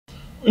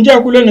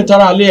ǹjẹ́ kúlẹ̀ ní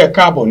tara alẹ́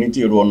ẹ̀ka àbọ̀ ní ti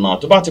èrò ọ̀nà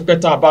tó bá ti pẹ́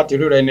tá a bá ti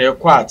rírẹ ní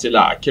ẹ̀kọ́ àti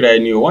làákìrá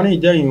ẹni wọ́n ní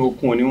ìjẹ́yìn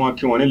okun ni wọ́n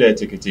kí wọn nílẹ̀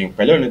tìkìtì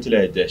ìpẹ́lẹ́ òní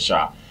tilẹ̀ Ìjẹ̀ṣà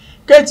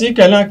kéètì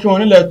kẹlẹ́ kí wọn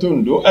nílẹ̀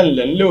Tòǹdó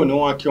ẹ̀lẹ́ ńlẹ́ òní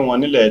wọn kí wọn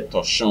nílẹ̀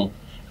Tọ̀ṣun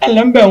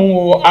ẹ̀lẹ́ ń bẹ̀ ń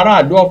wo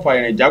aráàlú Ọ̀fà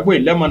Ìrìnjágbó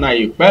Ìlẹ́mọ̀nà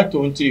ìpẹ́ tó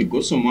ń ti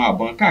Ìgòsùnmọ́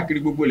àbọ̀n káàkiri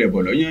gbogbo ilẹ̀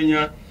bọ̀lọ́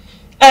yányán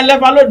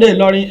ẹ̀lẹ́fà lóde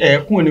Ìlọrin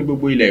ẹ̀kún ní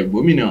gbogbo ilẹ̀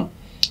Ìgbómìnà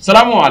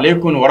salamu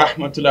alaikum wa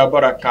rahmatullahi wa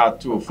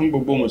barakatuh fún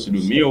gbogbo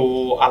mùsùlùmí o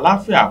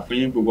àlàáfíà fún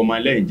yín gbogbo ọmọ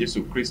ilẹ̀ Jésù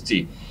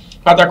Kristi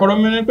pàtàkì ọ̀rọ̀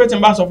mi ni pé tí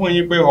n bá sọ fún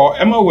yín pé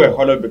ẹ má wẹ̀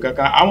ọlọ́bì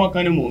kankan àwọn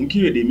kan ni mò ń kí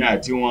èdè mi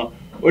àti wọn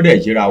ó dẹ̀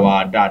jíra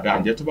wa dáadáa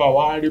ǹjẹ́ tó bá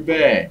wá rí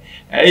bẹ́ẹ̀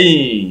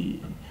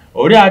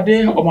orí adé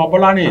ọmọ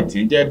Bọ́lárìn tí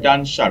ń jẹ́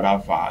Dan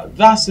Sharafa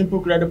that simple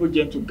credible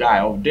gentle guy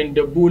of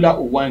Dendebula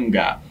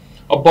Uwanga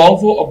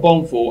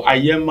ọbọ̀nfò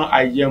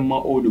ayẹ́mọ́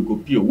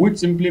olùgòpíò which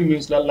simply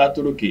means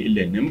lálátòrókè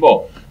ilẹ̀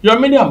nímbọ̀ your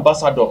mini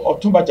ambassador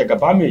Ọ̀túnba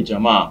Jagabami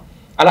Ìjàmá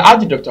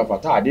Alhaji Dr.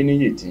 Fatah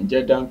Adéníyì tí ń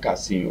jẹ́ Dan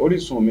Kasim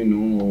Orísun mi nù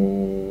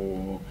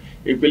ó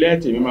ìpìlẹ̀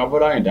tèmi máa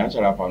Bọ́lárìn Dan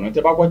Sharafa ọ̀nà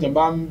tẹ́ bá gbọ́ tí n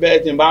bá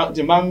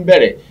ń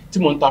bẹ̀rẹ̀ tí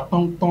mo ń ta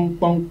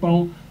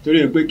pọ́npọ́npọ́npọ́n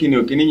torí pé kí ni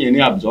òkìní yẹn ní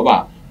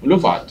absorber ló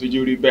fà tó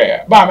jẹ́ orí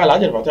bẹ́ẹ̀ bá àmì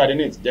Alhaji Fatah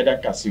Adéníyì tí ń jẹ́ Dan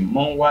Kasim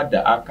mọ́ wá dà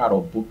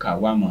ákàrọ̀ bùkà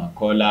wà mà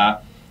kọ́lá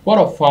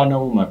wọ́rọ̀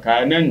fánáwó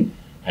màkánẹ́n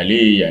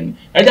àléyàn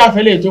ẹjá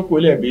fẹ́lẹ̀ tó kó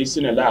lẹ́ẹ̀bí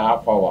sínú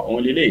láàáfà wà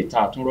òun lélẹ̀ ìta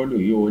àtúnrọ́lù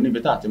yìí o níbi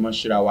tá àti mọ́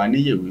ṣíra wa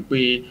níyè wípé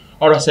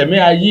ọ̀rọ̀ sẹ̀mí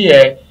ayé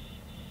ẹ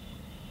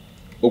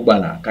ó gbà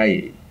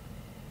làákàyè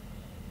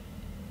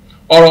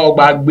ọ̀rọ̀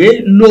gbàgbé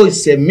ló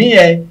ìsẹ̀mí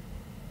ẹ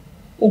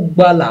ó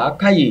gbà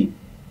làákàyè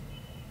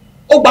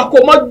ó gbà kó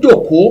mọ́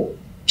jòkó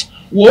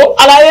wò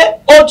aláyé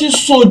ó ti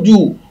sùn jù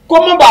kó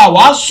mọ́ bà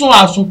wá sùn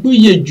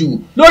àsùnpìyè jù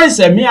lórí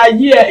ìsẹ̀mí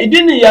ayé ẹ ìdí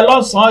nìyẹn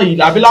lọ́sàn-án yìí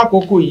làbí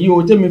lákòókò yìí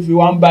o tẹ́mi fi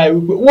wá ń bá ẹ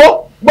wípé wó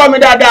gbọ́ mi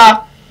dáadáa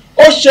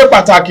ó ṣe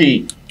pàtàkì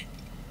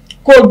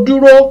kó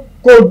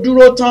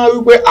dúró tán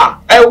wípé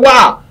ẹ wá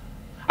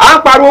à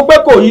ń pariwo pé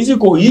kò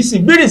yí sí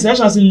bí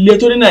recession sì le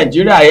tó ní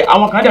Nàìjíríà ẹ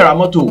àwọn kan dẹ̀ ra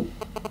mọ́tò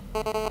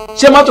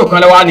ṣé mọ́tò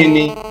kan lẹ́wà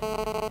ni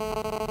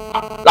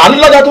àní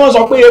lọ́jọ́ tí wọ́n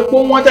sọ pé epo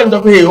wọ́n tẹ̀lé sọ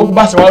pé ó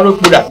bá ṣe wá ló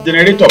kúrò àti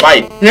jẹnẹrétọ̀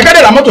báyìí ìyẹn ká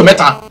dẹ̀ ra mọ́tò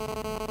mẹ́ta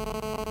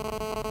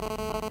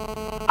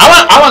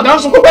àwọn kan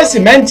sọ pé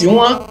sìmẹ́ǹtì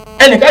wọn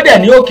ẹnìkan dẹ̀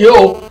ní òkè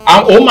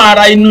ó máa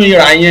ra inú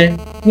ìrà yẹn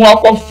fún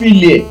ọkọ̀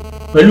fílẹ̀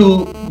pẹ̀lú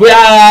bóyá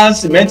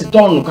sìmẹ́ǹtì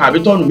tọ́ọ̀nù kan àbí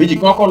tọ́ọ̀nù méjì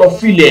kí wọ́n kọ́ lọ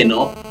fílẹ̀ ẹ̀ náà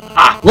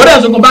wọ́n dẹ̀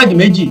sọ́kàn báàgì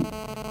méjì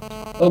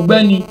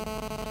ọgbẹ́ni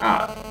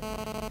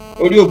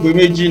orí òpè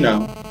méjì náà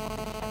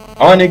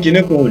àwọn ní kinní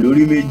kan ò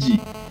lórí méjì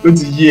ó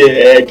ti yí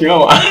ẹ kí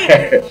wọ́n wá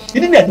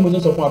ìdí ni àti mo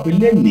sọ fún wa pé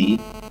lẹ́nìí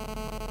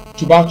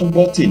tó bá tún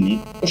gbọ́ tèmi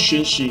ó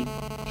ṣeé ṣe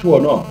kí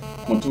wọ́n náà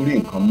kàn tó rí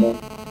nǹkan mọ́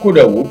kó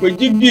dẹ̀ wò ó pé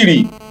jígìrì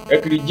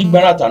ẹ̀kìrì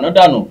jígbára tàná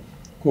dànù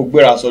kó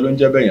gbéra sọ ló ń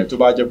jẹ́ bẹ́ẹ̀ yẹn tó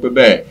bá jẹ́ pé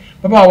bẹ́ẹ̀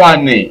bàbá wa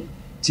ní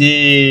tí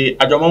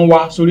àjọ máa ń wá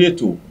sórí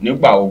ètò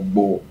nígbà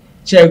ògbó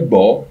ṣẹ́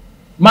gbọ́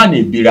má ní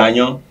ìbíra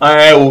yan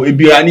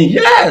ìbíra ni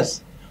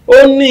yes ó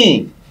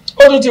ní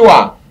ó tún ti wà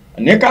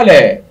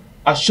níkàlẹ̀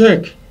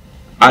Sheikh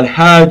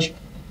Alhaji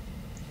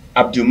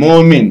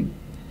Abdulmumin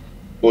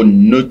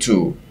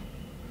Onoto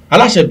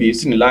aláṣẹ bíi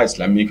Sinila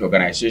Islamic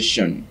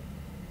Organization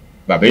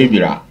bàbá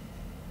ìbíra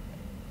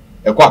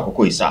ẹ̀kọ́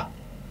àkókò ìsà.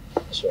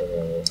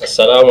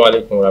 Assalamu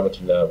alaikum wa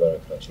rahmatullahi wa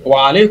barakatuh.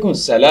 Wa alaikum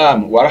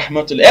salam wa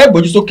rahmatullahi. Ẹ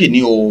gbójú sókè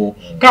ní o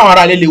káwọn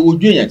ará lè wojú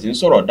èèyàn tí ń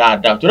sọ̀rọ̀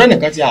dáadáa tó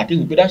rẹ́nìkan ti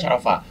àkíyèsí pé Dan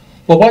Sharafa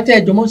bọ̀bọ̀ tẹ́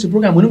ẹjọ́ mọ́ sí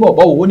program mo ní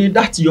bọ̀bọ̀ wo ní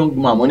that young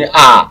man mo ní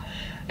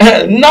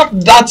not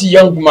that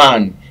young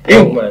man.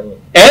 Young man.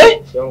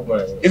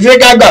 Ìfẹ́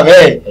ká gbà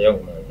bẹ́ẹ̀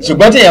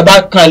ṣùgbọ́n tíyẹn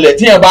bá kanlẹ̀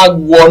tíyẹn bá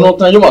wọnú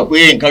tán yóò mọ̀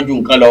pé nǹkan ju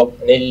nǹkan lọ.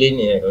 Nílé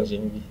nìyẹn kan ṣe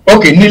níbí.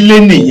 Ok nílé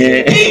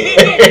nìyẹn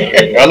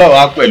Ọlọ́run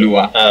á pẹ̀lú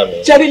wa.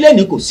 Ṣẹ́rí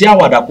lẹ́ni kò sí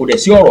àwàdà kò dẹ̀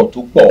sí ọ̀rọ̀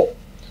tó pọ̀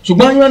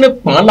ṣùgbọ́n yọ́n ní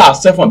pọ̀n là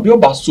sẹ́fọ̀n bí ó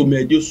bá somi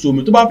ẹjẹ́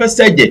somi tó bá fẹ́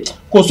sẹ́jẹ̀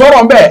kò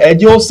sọ̀rọ̀ ń bẹ̀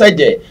ẹjẹ́ ó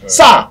sẹ́jẹ̀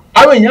sáà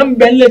àwọn èèyàn ń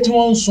bẹ nílé tí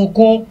wọ́n ń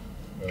sunkún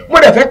mo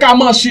dẹ̀ fẹ́ ká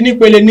máa ṣí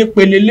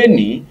nípele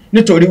lénìí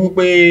nítorí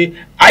wípé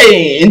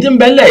ẹ̀yìn tí ń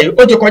bẹ nílẹ̀ yìí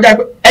ó ti kọjá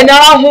pé ẹni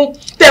ara hún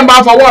tẹ̀ ń bá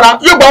fọwọ́ ra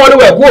yóò gbọ́ wọlé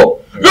wẹ̀ kú ò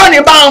yóò ní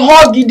bá ń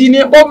họ́ gidi ní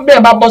ó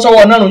bẹ́ẹ̀ bá bọ́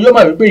sọ́wọ́ náà yóò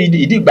mọ̀ wípé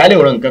ìdí ìgbálẹ̀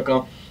ọ̀rọ̀ nǹkan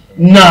kan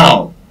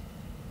now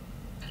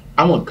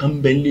àwọn kan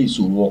ń bẹ nílé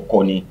ìṣòro ọkọ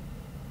ni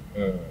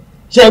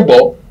ṣé gbọ́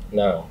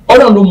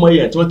Ọlọ́run ló mọ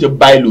èèyàn tí wọ́n ti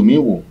ba ẹlòmíì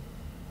wò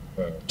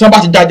tí wọ́n bá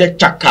ti dájẹ́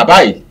chaka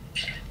báyìí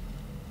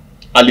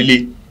alele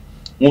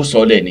wọ́n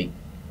sọ lẹ̀ ni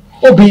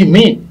obìnrin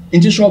míì ní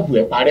tí ṣọ́ọ̀bù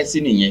ẹ̀ parẹ́ sí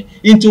nìyẹn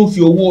ní tí ó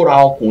fi owó ra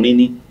ọkùnrin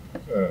ni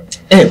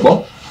ẹ gbọ́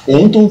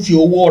òun tó ń fi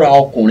owó ra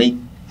ọkùnrin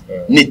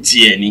ní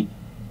tiẹ̀ ni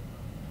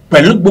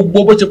pẹ̀lú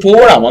gbogbo bó ti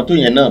fowó ra àwọn tó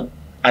yẹn náà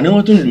àní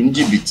wọ́n tó ń lù ní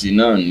jìbìtì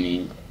náà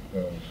ni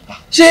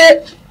ṣé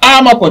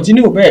a máa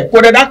kọ̀ntínú bẹ́ẹ̀ kò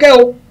dẹ̀ dákẹ́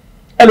o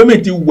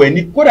ẹlòmíì ti wẹ̀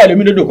ní kódà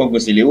ẹlòmíì lódò kan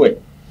gbèsè léwẹ̀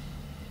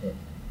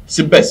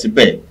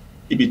síbẹ̀síbẹ̀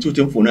ibi tí ó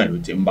ti ń fò náà ló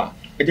ti ń bà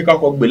ẹ jẹ́ ká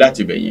kọ́ gbé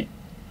láti bẹ̀ yẹn.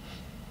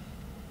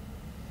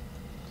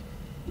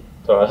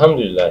 tó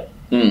alhamdulilayi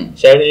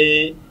ṣe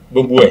rí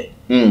gbogbo ẹ̀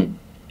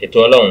ètò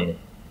Ọlọ́run ni.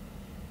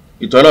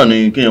 ètò Ọlọ́run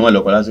ni kéèyàn wọn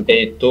lọ́kọ lásìkò.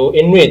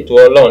 inú ètò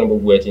Ọlọ́run ni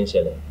gbogbo ẹ̀ ti ń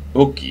ṣẹlẹ̀.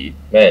 ok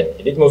bẹ́ẹ̀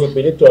ìdí tí mo fi pe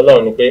ètò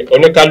Ọlọ́run ni pé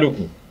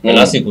oníkálùkù ní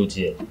lásìkò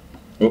tiẹ̀.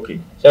 ok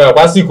ṣe máa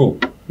pásìkò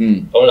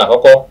òun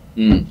làkọ́kọ́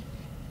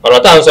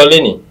ọ̀rọ̀ tá à ń sọ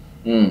lénìí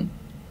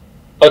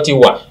ó ti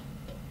wà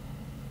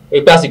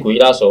pé àsìkò yìí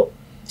lásọ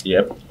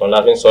òun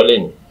la fi ń sọ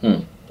lénìí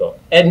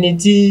ẹni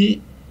tí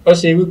ó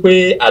ṣe wípé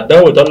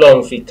àdánwò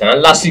tọ́lọ́run fi kàn án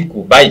lásìkò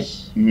báyìí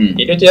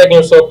ìdí tó yẹ kí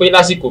n sọ pé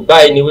lásìkò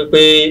báyìí ni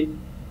wípé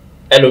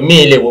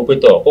ẹlòmíín lè wo pé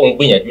tọ̀ kóun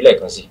gbìyànjú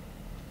lẹ́ẹ̀kan sí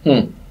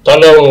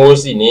tọ́lọ́run ó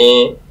sì ní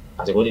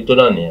àsìkò tí tó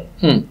náà nìyẹn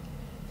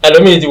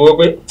ẹlòmíín ti wo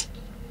pé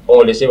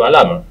òun lè ṣe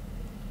wàhálà mọ́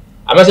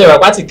àmọ́ ṣe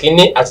wàpá ti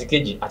kínní àti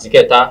kejì àti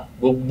kẹta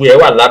gbogbo ẹ̀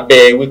wà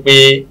lábẹ́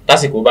wípé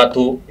tásìkò bá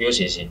tó yóò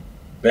ṣe é ṣe.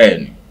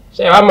 bẹ́ẹ̀ni.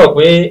 ṣé wàá mọ̀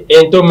pé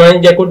ẹni tó máa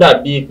ń jẹ́ kó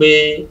dàbí pé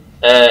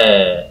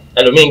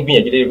ẹlòmíín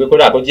gbìyànjú lé pé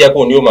kódà kó jẹ́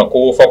kó ní ó máa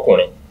kówó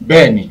fọkùnrin.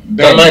 bẹ́ẹ̀ni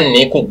bẹ́ẹ̀ni. tó máa ń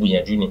ní kò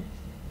gbìyànjú ni.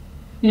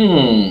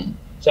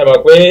 ṣé mọ̀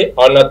pé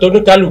ọ̀nà tó ní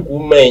kálukú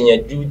mọ èèyàn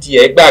ju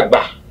tiẹ̀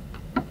gbàgbà.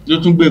 ló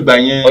tún gbé gbà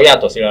yẹn. ó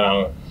yàtọ̀ síra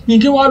wọn. ní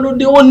kí wàá ló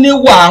dé ó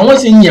níwà wọ́n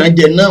sì yàn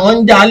jẹ náà wọ́n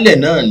ń jálẹ̀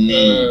náà ni.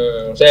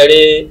 ṣe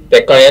rí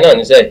tẹ̀kan yẹn náà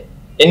níṣẹ́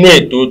inú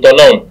ètò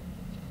tọ́lọ́run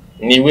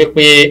ni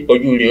wípé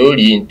ojú rẹ̀ ó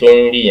rí tó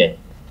ń rí yẹn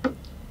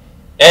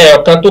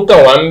ọ̀kan tó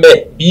kàn wá ń bẹ̀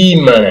bí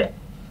ìmọ̀ràn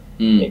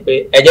ni pé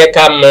ẹ jẹ́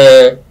ká mọ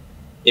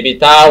ibi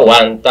tá a wà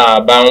ń tá a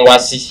bá ń wá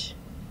sí.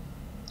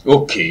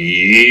 ok.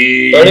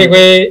 torí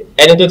pé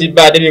ẹni tó ti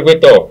bá a débi pé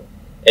tọ̀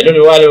ẹ ló lè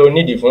wá lọ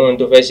nídìí fún ohun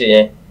tó fẹ́ ṣe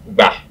yẹn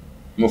gbà.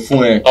 mo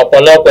fún ẹ.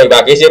 ọ̀pọ̀lọpọ̀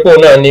ìgbà kì í ṣe pé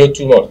òun náà ní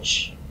too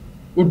much.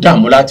 ó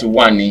dààmú láti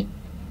wá ni.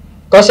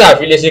 kọ́sà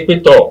àfilẹ̀ ṣe pé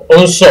tọ̀ ó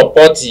ń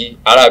sọ̀pọ́tì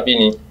arábí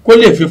ni. kó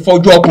lè fi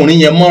fọjú ọkùnrin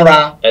yẹn mọ́ra.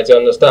 ẹ ti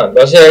understand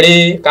lọ́sẹ̀ rí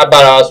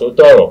kábàárà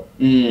sòótọ́ ọ̀rọ̀.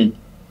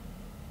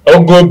 ó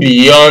go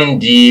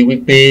beyond the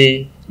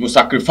wípé. mo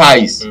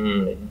sacrifice.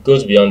 It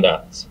goes beyond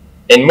that.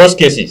 In most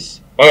cases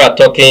when we are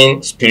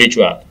talking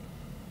spiritual.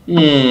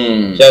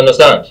 You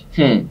understand?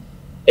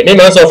 èmi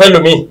máa ń sọ fẹ́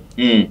lómi.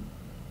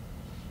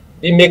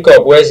 bí make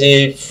up wẹ́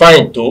ṣe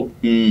fine tó.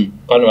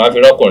 kọ́nù wàá fi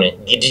rọ́kùnrin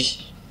gidi.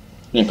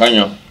 nǹkan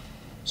yan.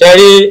 ṣe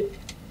rí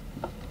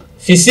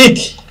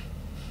physique.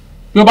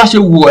 bí ó bá ṣe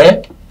wù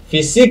ẹ́.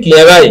 physique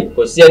yẹn báyìí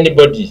kò sí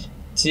anybody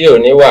tí ò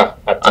ní wà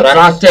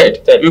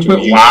attracted to you.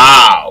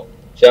 Wow.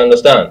 You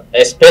understand?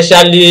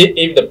 Especially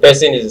if the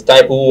person is the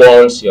type who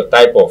wants your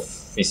type of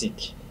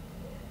physique.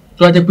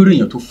 tó a jẹ́ pé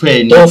èèyàn tó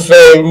fẹ́ ni. tó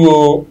fẹ́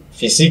irú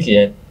physique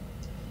yẹn.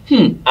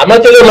 àmọ́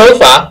kí ló máa ń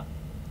fà á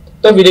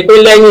tó fi di pé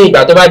lẹ́yìn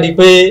ìgbà tó bá di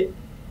pé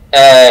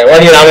wọ́n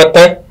ríra wọn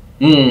tán.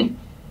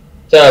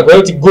 ṣe àwọn pé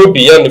ó ti go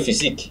beyond the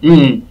physique.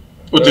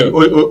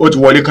 ó ti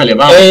wọlé kanlẹ̀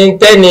báwọn. ẹyin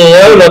tẹ́ni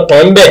ẹ ó lọ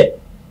tàn ń bẹ̀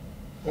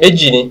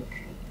méjì ni.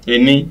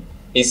 ẹni.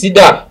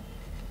 ìsídà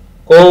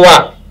kó wà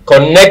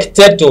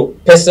connected to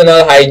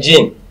personal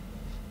hygiene.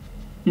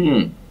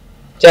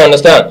 Do you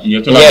understand?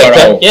 ìyẹn tó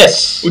lágbára o.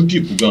 Yes. ó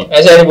dìbò gan.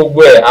 ẹ ṣe ní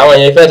gbogbo ẹ àwọn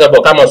èèyàn fẹ́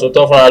sọ̀bọ̀ ká mọ̀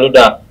sótọ́ fúnra ló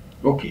dáa.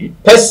 okay.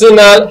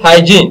 Personal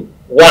hygiene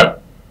one.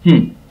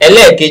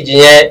 ẹlẹ́ẹ̀kejì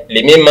yẹn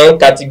lèmi máa ń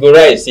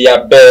categorize sí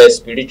abẹ́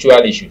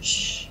spiritual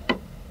issues.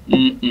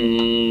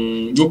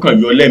 yóò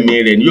kàn yọ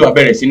lẹ́mìí rẹ̀ ni yóò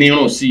bẹ̀rẹ̀ sí ní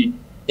rùn sí i.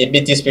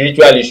 ibi tí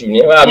spiritual issue ni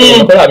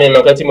kọ́lá mi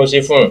mọ̀ kan tí mo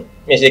ṣe fún un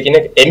mi ṣe kíní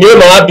èmi ò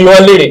máa bí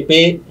wọ́n léèrè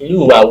pé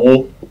irú ìwà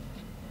wo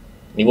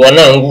ìwọ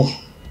náà ń wù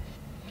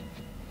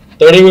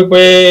torí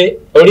wípé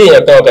orí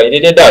èèyàn kan ọ̀kàn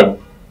déédéé dàrú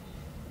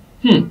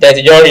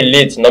tẹ́tí jọ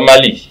relate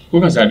normally kó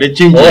kàn sàdé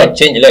change. wọ́n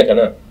change lẹ́ẹ̀kan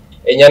náà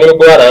èèyàn ní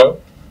gbogbo àná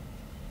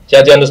ṣe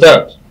àti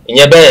understand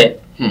ìyẹn bẹ́ẹ̀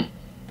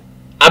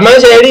àmọ́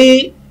ṣe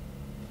rí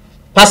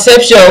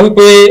perception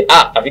wípé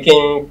àfi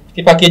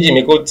kí package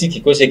mi kó tíìkì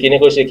kó ṣe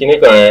kíní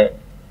kan yẹn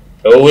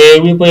òwe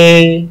wípé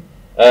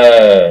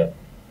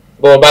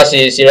bó o bá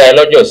ṣe ṣera ẹ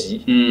lọ́jọ́ sí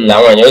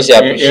làwọn èèyàn ó ṣe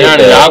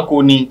appreciate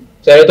ẹ̀.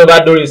 sẹ́yìn tó bá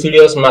dórí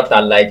serious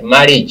matter like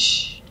marriage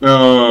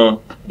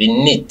be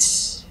neat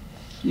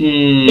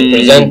be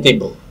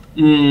presentable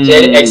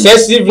ṣe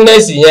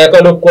excessiveness yẹn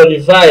kọ́ ló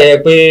qualify ẹ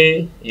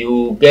pé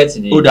you get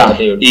the. ó dà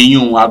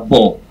èyàn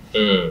àgbọ̀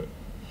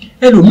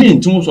ẹlòmíì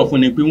tí wọ́n sọ fún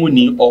ni pé wọ́n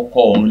ní ọkọ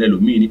ọ̀run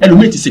lẹ́lòmíì ni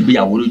ẹlòmíì ti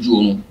ṣègbéyàwó lójú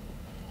oorun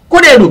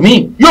kódà ẹlòmíì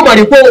yóò mọ̀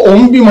ní pé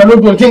òun bímọ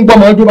lójú oorun tí ń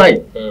gbọ́mọ ọdún báyìí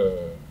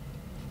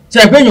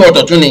ṣe pé èèyàn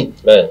ọ̀tọ̀ tún ni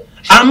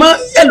àmọ́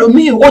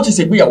ẹlòmíì ó ti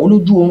ṣègbéyàwó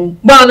lójú oorun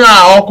gbọ́nà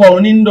ọkọ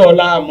ọ̀run ní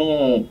dọ̀la mú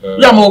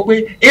un yóò mọ̀ pé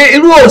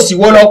irú òsì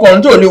wo lọkọ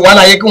ọ̀run tó lè wá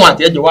láyé kí wọ́n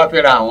àtẹ́jọ́ wá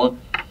fẹ́ra àwọn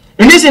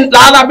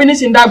lálábí ní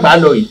sì ń dàgbà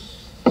lọ yìí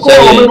kó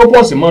ọmọ ló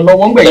pọ̀ sí mọ́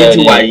lọ́wọ́ ń gbẹ̀yìn ti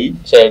wà yìí.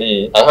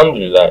 ṣẹ́rí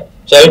alhamdulilayi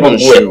ṣẹ́rí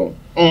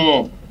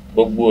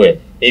gbogbo ẹ̀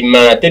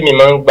ìmọ̀ràn tèmi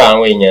máa ń gba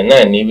àwọn èèyàn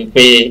náà ní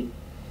wípé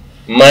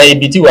mọ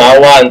ibi tí wàá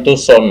wá tó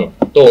sọnù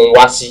tó ń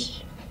wá sí.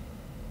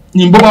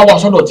 ní bó bá wà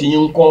sọ́dọ̀ tí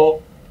yín ń kọ́.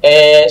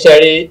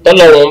 ṣẹ́rí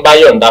tọ́lọ́run bá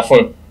yọ̀ǹda fún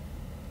un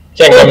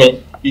ṣé nǹkan mi.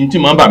 n tí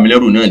màá bà mí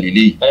lẹ́rù náà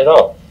lélẹ́yìí. ẹ̀rọ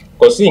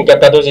kò sí nǹkan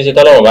kan tó ṣe ṣe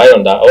tọ́lọ́run bá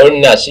yọ̀ǹda ó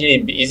ní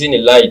àṣírí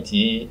ìsìnìláì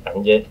tí à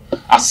ń jẹ́.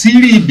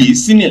 àṣírí ibi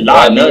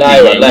ìsìnìláì náà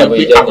lè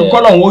wípé àkókò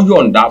lọ́run ó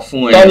yọ̀ǹda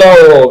fún ẹ.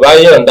 tọ́lọ́run ò bá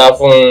yọ̀ǹda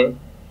fún un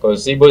kò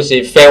sí bó ṣe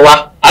fẹ́ wá.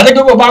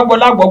 àdéhùn bó bá gbọ́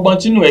lágbọ̀gbọ́n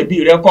tínú ẹbí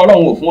rẹ kọ́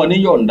lọ́run ò fún ọ ní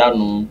yọ̀ǹda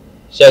nù.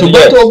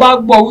 ṣùgbọ́n tó bá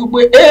gbọ́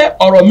wípé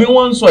ọ̀rọ̀ mi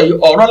wọ́n ń sọ yìí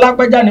ọ̀rọ̀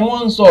lágbájá ni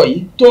wọ́n ń sọ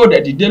yìí tó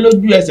dẹ̀ dìde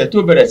lójú ẹsẹ̀ tó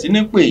bẹ̀rẹ̀ sí ní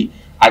pè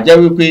àjẹ́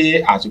wípé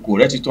àsìkò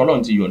rẹ ti tọ́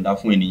Ọlọ́run ti yọ̀ǹda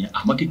fún ènìyàn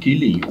àmọ́ kékeré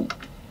lè yàn ó.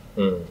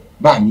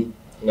 bá mi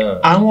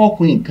àwọn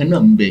ọkùnrin kan náà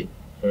ń bẹ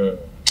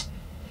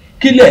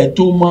kílẹ̀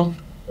tó mọ́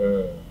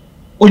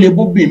ó lè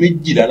bóbìnrin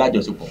méjìlá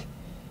lájọṣepọ̀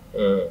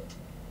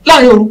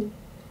láàrin òru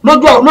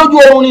lójú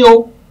oorun ni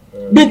o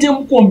bí tí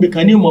ń kó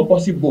nbìkan ní mọ̀ bọ́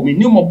sí bòmí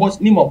ní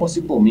mọ̀ bọ́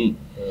sí bòmí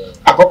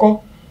àkọ́kọ́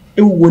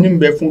ewu wo ní ń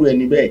bẹ fún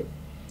ẹni bẹ́ẹ̀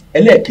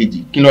ẹlẹ́ẹ̀kejì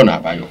kí lọ́nà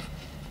àbáyọ.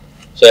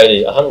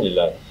 sẹ́ẹ̀rì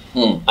alhamdulilayi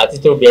àti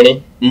tóbìnrin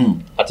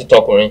àti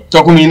tọkùnrin.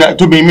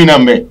 tóbìnrin mi náà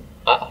ń bẹ.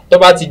 tó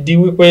bá ti di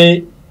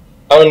wípé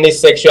àwọn ní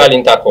sexual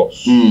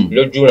intercourse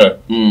lójú ràn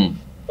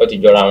ó ti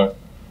jọra wọn.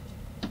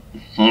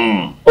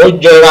 ó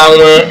jọra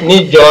wọn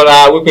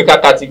níjọra wípé ká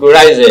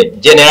categorize it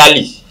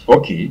generally.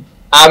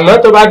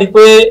 àmọ́ tó bá di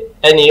pé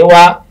ẹni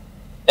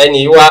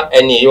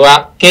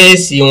wá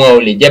kéèsì wọn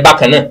ò lè jẹ́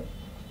bákan náà.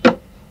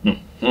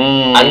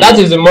 And that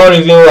is the more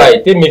reason why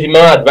tèmi fi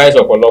máa advice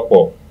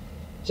ọ̀pọ̀lọpọ̀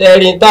ṣe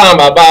rí táwọn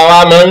bàbá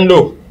wa máa ń lò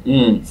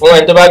fún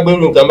ẹni tó bá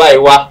gbèrú nǹkan báyìí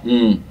wá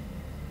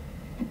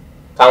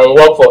can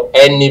work for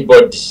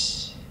anybody.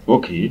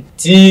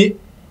 Tí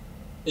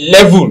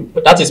level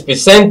that is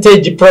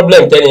percentage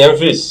problem tẹ́niyẹn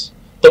face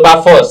tó bá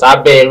fọ̀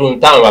sábẹ́ irú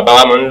táwọn bàbá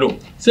wa máa ń lò.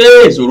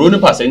 ṣé ìṣòro ní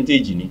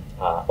percentage ni.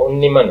 ó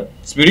ní mọ̀nà.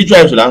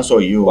 spiritual ìṣòro là ń sọ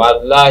yìí o.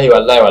 wàláhì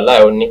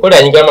ó ní kódà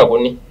yín gbàmọ̀ kó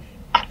ní.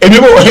 èmi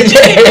bò wọ́n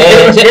ṣe.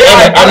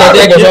 ọmọ tí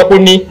ẹgbẹ́ sọ kó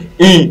ní.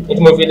 tí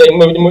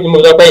mo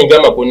sọ pé yín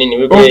gbàmọ̀ kó ní ni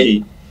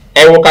wípé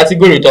ẹ wo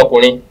kátígórì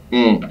tọkùnrin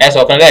ẹ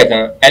sọ̀kan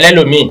lẹ́ẹ̀kan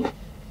ẹlẹ́lòmíì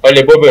ó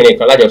lè bóbìnrin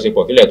kan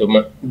lájọṣepọ̀ kílẹ̀ tó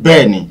mọ́.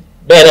 bẹ́ẹ̀ni.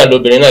 bẹ́ẹ̀ náà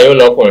lóbìnrin náà yóò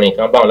lọ́kùnrin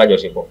kan báwọn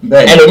lájọṣepọ̀.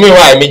 bẹ́ẹ̀ni ẹlòmíì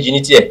wà méjì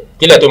ní tiẹ̀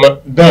kílẹ̀ tó mọ́.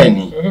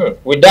 bẹ́ẹ̀ni.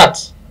 with that.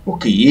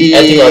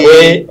 ẹ ti mọ̀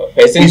pé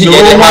percentage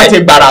ìṣòro wọn ti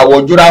gbàrà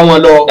wọ̀ jura wọn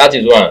lọ. that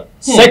is one.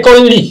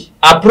 Secondly,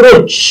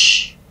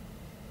 approach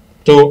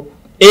to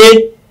A.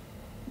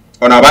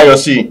 ọ̀nà àbáyọ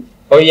sí.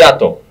 ó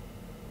yàtọ̀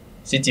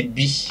sí ti B.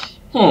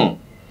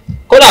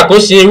 kódà kó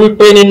ṣe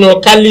wípé nínú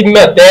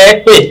kálímà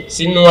tẹ́ pè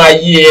sínú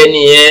ayé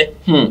ẹni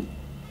yẹn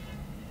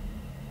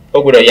ó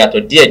gbọ́dọ̀ yàtọ̀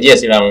díẹ̀díẹ̀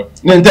síra wọn.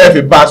 ní n tẹ́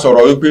fi bá a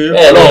sọ̀rọ̀ wípé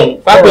ọlọ́run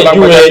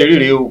fápèjúwe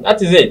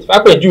that is it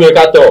fápèjúwe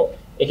ká tọ̀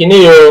ìkíní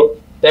yóò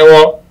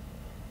tẹ́wọ́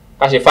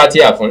ká ṣe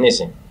fatia fún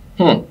nísìn.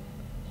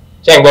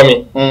 ṣé ń gbọ́ mi.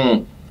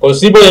 kò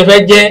sí bóyá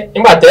fẹ́ jẹ́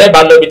nígbà tẹ́lẹ̀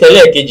bá lọ ibi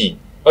tẹ́lẹ̀ kejì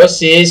ó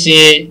ṣeé ṣe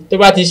tó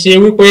bá ti ṣe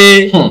wípé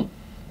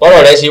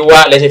ọ̀rọ̀ rẹ̀ ṣe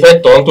wá lẹ́sẹ̀ fẹ́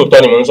tọ̀ ń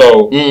tòótọ́ ni mò ń sọ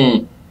o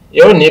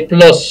yóò ní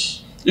plus.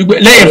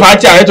 lẹ́yìn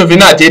fatia rẹ̀ tó fi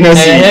náà tẹ́ná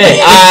sí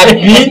i.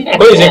 àbí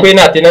ó yìí ṣe pé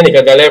náà tẹ́ná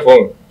nìkan gan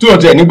lẹ́fọ̀ọ́. tí o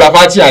tẹ̀ nígbà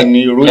fatia ni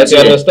ìròyìn tiẹ̀.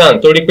 ẹ ti understand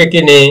torí pé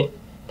kí ni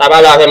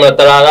tábàlà fẹ́ mọ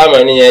tara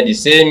alámọ̀ nìyẹn the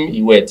same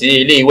ìwẹ̀ tí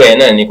ilé ìwẹ̀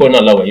náà ní kó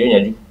náà lọ wẹ̀ yóò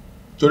yanjú.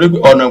 torí pé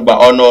ọ̀nà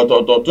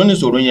ọ̀tọ̀ọ̀tọ̀ tó ní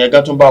ìṣòro yẹn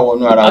gán tún bá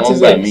wọnú ara wọn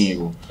gbà mí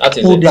o.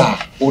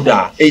 ó dà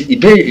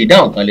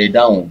ìdáhùn kan lè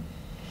dáhùn.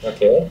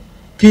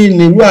 kí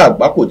ni irú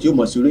àgbákò tí ó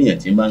mọ̀ sí orí yẹn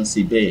tí máa ń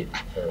ṣe bẹ́ẹ̀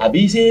àbí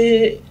ṣé.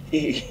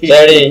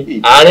 sẹ́rí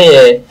àárín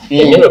yẹn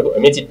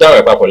èmi ti dáhùn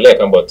ẹ̀ papọ̀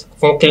lẹ́ẹ̀kan but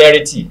fún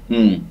clarity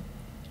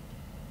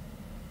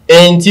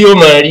ẹni tí ó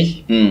máa rí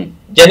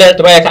general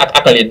tó bá yẹ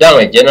ká kàn lè dáhùn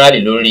ẹ̀ generally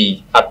lórí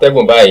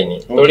atẹ́gùn báyìí ni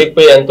torí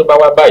pé ẹni tó bá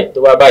wá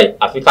báyìí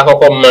àfi ká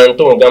kọ́kọ́ mọ ẹni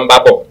tó ń gan bá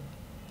bọ̀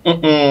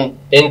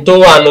ẹni tó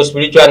wà no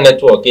spiritual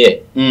network ẹ̀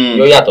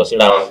yóò yàtọ̀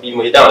síra wọn bí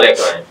mo ti dáhùn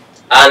lẹ́ẹ̀kan yẹn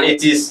and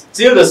it is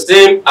still the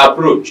same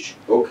approach.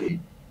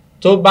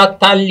 tó bá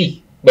tálì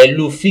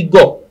pẹ̀lú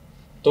fígọ̀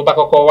tó bá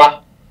kọ́kọ́ wá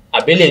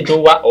àbẹ́lẹ̀ tó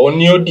wá òun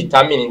ni ó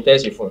determine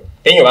tẹ́sí fún un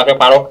téèyàn bá fẹ́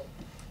parọ́.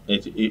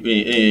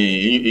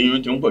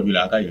 èyí tí ń pọ̀ jù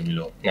làákàyè mi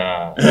lọ.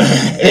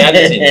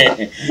 reality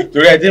ni.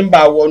 torí ẹ ti ń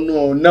bá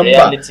wọnú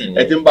nọ́mbà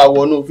ẹ ti ń bá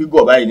wọnú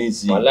fígọ̀ báyìí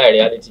nísìnyí. wàhálà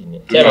reality ni.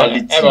 ẹ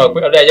mọ̀ pé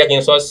ọdún ẹ jẹ́ kí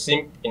n sọ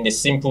in the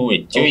simple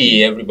way tí ó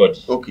yé everybody.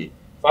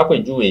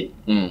 fápèjúwe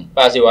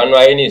bá a ṣe wà nú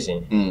ayé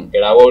nísìnyí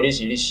ìràwọ̀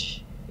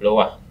oríṣiríṣi ló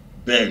wà.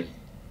 bẹ́ẹ̀ni.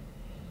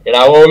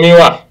 ìràwọ̀ omi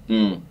wà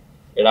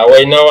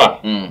ìràwọ̀ iná wà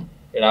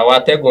ìràwọ̀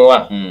atẹ́gùn wà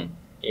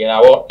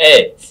ìràwọ̀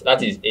earth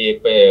that is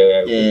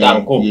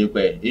tanko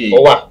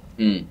ó wà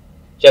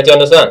ṣe ti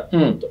understand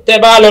tẹ́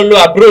bá lọ lo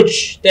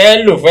approach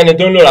tẹ́ lò fún ẹni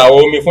tó ń lo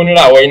ìràwọ̀ omi fún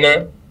ìràwọ̀ iná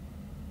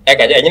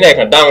ẹ̀yin náà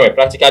kàn dáhùn ẹ̀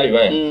practically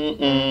báyìí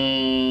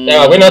tẹ́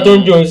wà pé iná tó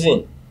ń jó sí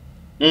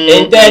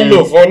èyí tẹ́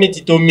lò fún ní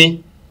ti tómi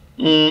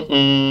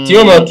tí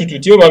ó mọ tutù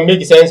tí ó mọ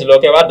make sense lọ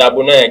kẹ́ wá dàbò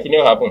náà kí ni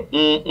ó happen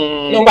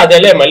nígbà tẹ́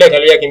lẹ́ẹ̀mọ́lẹ̀ kan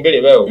ló yẹ kí n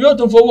béèrè bẹ́ẹ̀ o. yóò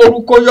tún fowó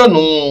orúkọ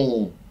yọ̀nù.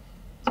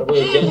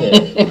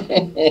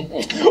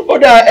 ó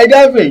dá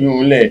ẹja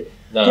fèyàn lẹ̀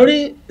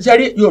torí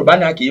sẹ́rí Yorùbá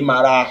náà kì í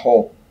máa ra họ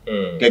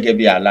gẹ́gẹ́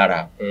bí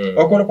alára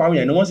ọ̀pọ̀lọpọ̀ àwọn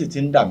èèyàn ni wọ́n sì ti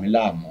ń dà mí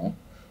láàmú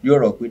yóò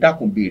rọ̀ pé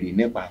dákun béèrè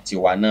nípa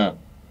tiwa náà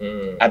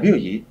àbí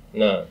òye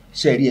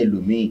sẹ́rí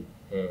ẹlòmíì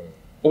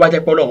ó bá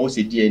jẹ́ pé Ọlọ́run ó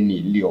ṣe DNA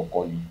ilé ọkọ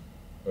ni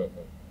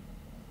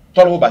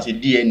tọ́lọ́wọ́ bá ṣe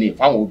DNA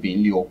fáwọn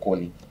obìnrin ilé ọkọ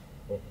ni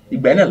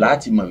ìgbà náà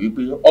láti mọ̀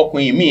wípé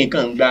ọkùnrin míì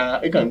kàn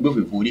ń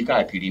gbófèfò orí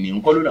káàkiri ni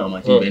nǹkan ló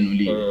làwọn ti bẹnu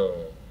lé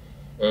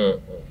rẹ̀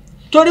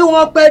torí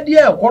wọ́n pẹ́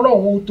díẹ̀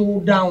kọ́lọ́hún tó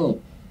dáhùn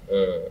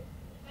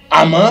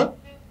àmọ́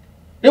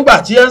nígbà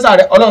tí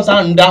Ọlọ́run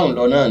sáà ń dáhùn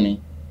lọ náà ni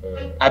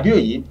àbí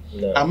òye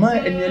àmọ́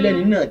ẹni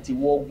ẹlẹ́ni náà ti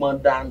wọ́gbọ́n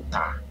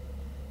dáńtà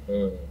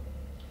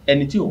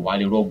ẹni tí ò wá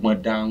lè rọ́gbọ́n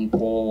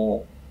dáńkọ́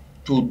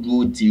tó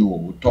dúró ti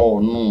òótọ́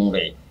ọ̀nù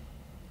rẹ̀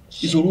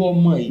ìṣòro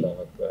ọmọ yìí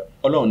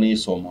Ọlọ́run ní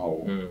sọmọ o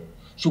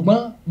ṣùgbọ́n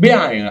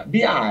bí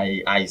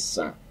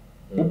àìsàn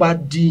bó bá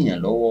díyàn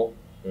lọ́wọ́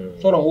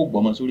sọ̀rọ̀ wọn ò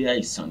gbọ́mọ sórí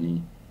àìsàn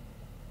ni.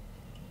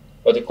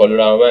 ó ti kọlu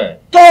ra wọn báyìí.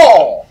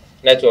 tọ́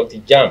network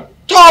ti jam.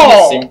 tọ́ in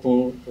a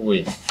simple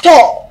way.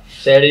 tọ́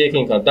ṣe rí kí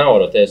n kàn dáhùn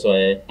ọ̀rọ̀ tẹ́ sọ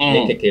yẹn ní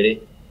kékeré.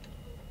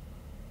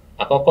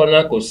 àkọ́kọ́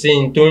náà kò sí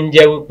ní tó ń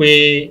jẹ́ wípé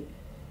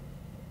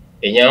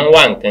èèyàn ń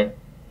wá nǹkan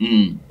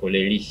kò lè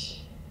rí.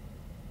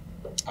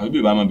 àbí bí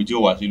ìbámu ibi tí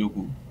ó wà sí lóko.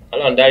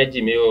 Ọlọ́run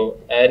dáríjì mi o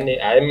ẹni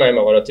àìmọ̀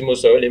ìmọ̀ ọ̀rọ̀ tí mo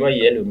sọ ó lè mọ̀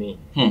yẹ ẹlòmíì.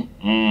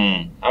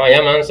 àwọn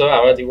èèyàn máa ń sọ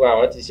àwọn ti wá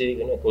àwọn ti ṣe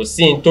kò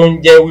sí ní tó ń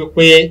jẹ́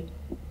wípé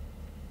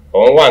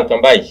òun wá nǹkan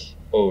báyìí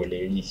o ò lè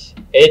rí.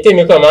 èyí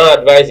tèmi kàn máa ń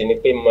advice ni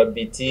pé mọ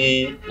ibi tí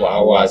wàá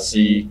wá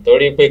sí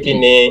torí pé kí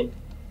ni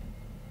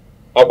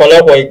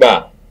ọ̀pọ̀lọpọ̀ ìgbà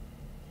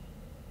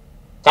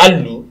ká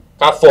lù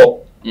ká fọ̀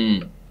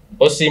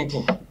ó simple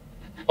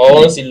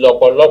ọ̀hún sì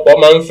lọ́pọ̀lọpọ̀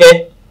máa ń fẹ́.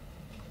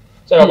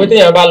 sọ̀rọ̀ pé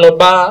téèyàn bá lọ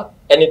bá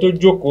ẹni tó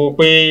jókòó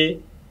pé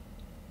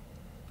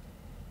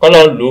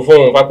kọ́lọ́ ń lò ó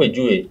fóun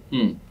fápèjúwe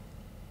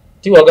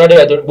tí wọ́n gán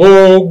débẹ̀ tó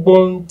gbogbo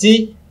tí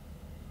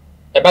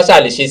ẹ bá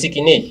ṣáà lè ṣe sí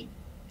kinní yìí.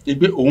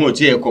 ìgbé òun ò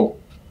tí ẹ kọ.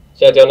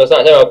 ṣe ti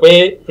understand ṣe mọ̀ pé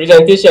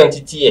presentation ti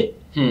tiẹ̀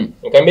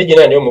nǹkan méjì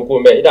náà ni ó mú kó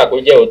mẹ́ ìdá kó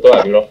jẹ́ òótọ́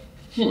àbírọ́.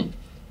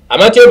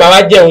 àmọ́ tí ó bá wá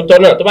jẹ́ òótọ́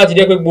náà tó bá ti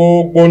jẹ́ pé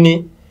gbogbo ni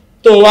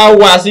tó wá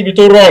wá síbi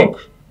tó wrong.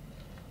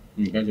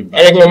 ẹ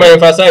jẹ́ kí mo máa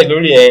emphasize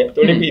lórí yẹn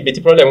torí pé ibi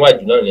tí problem wà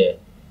jù náà nìyẹn.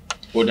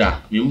 kódà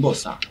mi ń bọ̀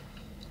sá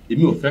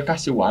èmi ò fẹ́ ká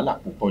ṣe wàhálà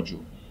púpọ̀ jù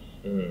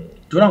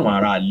torí àwọn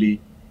ará ilé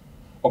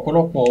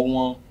ọ̀pọ̀lọpọ̀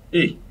wọn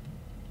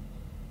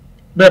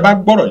bẹ́ẹ̀ bá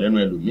gbọ́rọ̀ lẹ́nu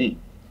ẹlòmíì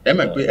ẹ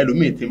mọ̀ pé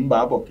ẹlòmíì ti ń bá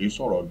a bọ̀ kì í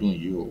sọ̀rọ̀ ọdún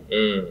yìí o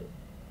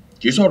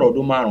kì í sọ̀rọ̀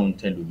ọdún márùn-ún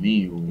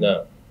tẹlòmíì o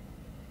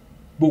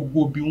gbogbo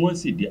bí wọ́n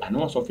sì dé àná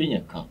wọ́n sọ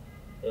fẹ́yàn kan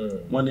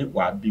wọ́n ní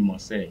wàá bímọ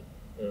sẹ́ẹ̀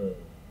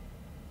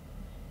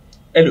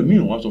ẹlòmíì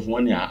wọ́n sọ fún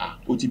wọn ní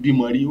ó ti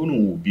bímọ rí ó nùn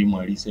ò bímọ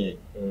rí sẹ́ẹ̀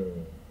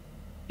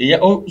èyàn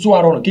ó sọ wà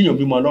rọrùn kéèyàn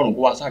bímọ lọ́rùn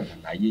kó wá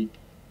ṣàgàláyé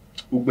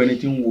gbogbo ẹni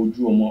tí ń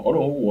wojú ọmọ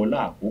ọlọ́run wọ̀ ọ́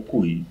láàkókò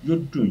yìí yóò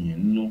dùn yín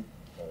nínú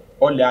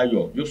ọlẹ̀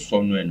ayọ̀ yóò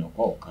sọnù ẹnì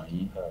kọ̀ọ̀kan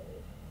yín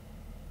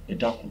ẹ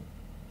dákun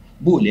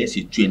bó lẹ́ ṣe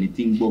tu ẹni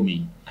tí ń gbọ́ mi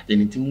àti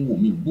ẹni tí ń wò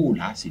mí bó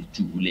là á ṣe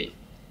tu ú lẹ̀.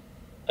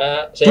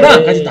 tó náà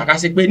nǹkan ti tàka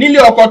sí pé nílé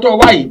ọkọ tó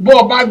wá yìí bó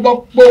o bá gbọ́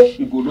pé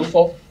ìgò ló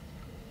fọ́.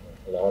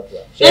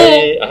 ṣé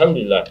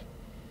alhamdulilah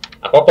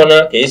àkọ́kọ́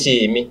náà kì í ṣe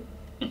èmi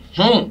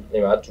ni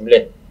màá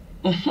túlẹ̀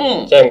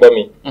ṣé ń gbọ́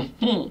mi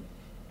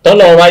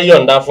tọ́lọ́ wá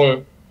yọ̀ǹda fún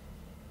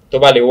tó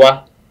bá lè wá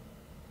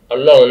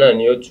ọlọ́run náà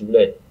ni ó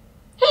túlẹ̀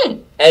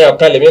ẹyọ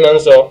kan lèmi máa ń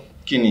sọ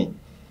kí ni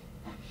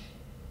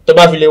tó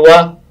bá fi lè wá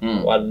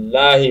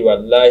wàláhì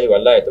wàláhì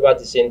wàláhì tó bá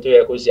ti ṣe ní tó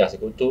yẹ kó ṣe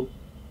àsìkò tó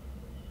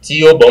tí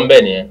ó bọ̀ ń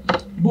bẹ̀ nìyẹn.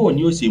 bó o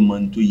ní ó ṣe mọ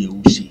ní tó yẹ ó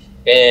ṣe.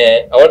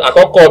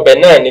 àkọ́kọ́ ọbẹ̀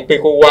náà ni pé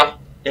kó wá.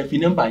 ẹ fi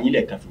nọ́mbà yín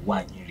lẹ̀ ká fi wá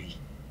yín rí.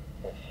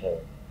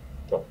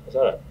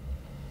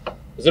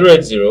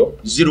 080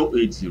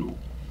 080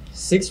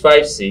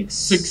 656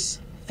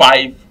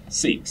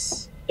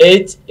 656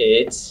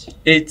 88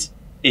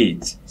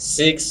 88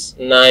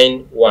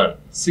 691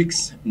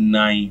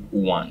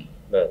 691.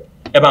 bẹ́ẹ̀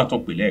ẹ bá ń tún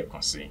pè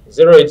lẹ́ẹ̀kan sí.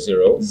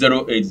 080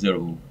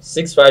 080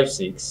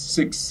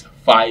 656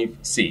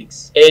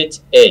 656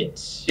 88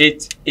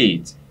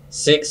 88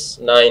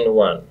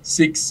 691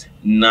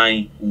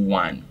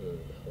 691.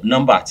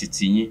 nọ́mbà àti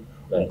tiyín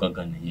òun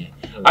gangan nìyẹn.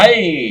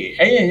 ẹ̀yin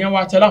èèyàn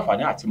wa tẹ́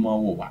láǹfààní àti máa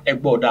wò wá ẹ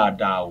gbọ́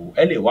dáadáa o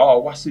ẹ lè wá wa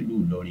wá sílùú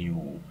Ìlọrin o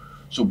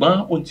ṣùgbọ́n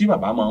ohun tí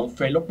bàbá máa ń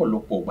fẹ́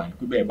lọ́pọ̀lọpọ̀ ìgbà ni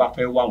pé bẹ́ẹ̀ bá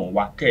fẹ́ wá wọn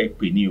wá kẹ́ ẹ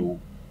pè ní o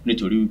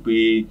nítorí wípé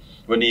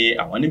wọ́n ní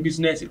àwọn ní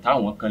bísínẹ́sì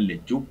táwọn kan lè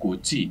jókòó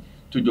tì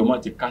tó jọ mọ́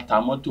ti ká ta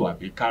mọ́tò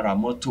àbí kára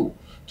mọ́tò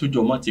tó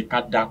jọ mọ́ ti ká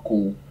dáko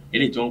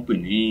eléyìí tí wọ́n ń pè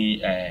ní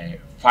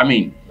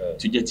farming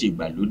tó jẹ́ ti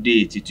ìgbàlódé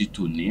títí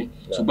tòní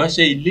ṣùgbọ́n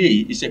ṣé ilé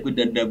iṣẹ́ pé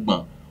dandan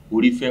gbọ̀n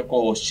orí fẹ́ kọ́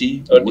ọ ṣe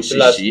owó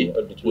ṣiṣẹ́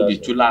òde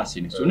túláàsì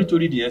ni so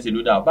nítorí ìdíyẹn ṣe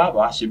ló dáa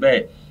bàbá ṣe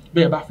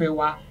bẹ́ẹ̀ bá fẹ́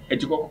wá ẹ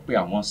ti kọ́kọ́ pe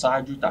àwọn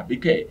ṣáájú tàbí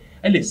kẹ̀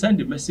ẹ lè send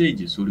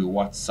message sórí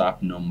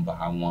WhatsApp number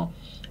wọn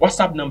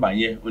WhatsApp number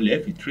yẹn o lè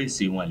fi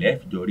trace wọn lè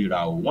fi jọ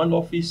ríra o wọn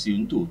lọ́fíìsì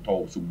ń tòótọ́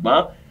o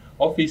ṣùgbọ́n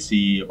ọ́fíìsì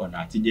ọ̀nà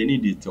àtijẹ́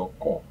nídìí tí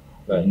ọkọ̀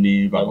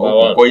ni bàbá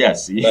kọ́kọ́ yà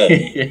sí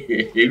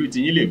èrú tí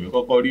yín lè mi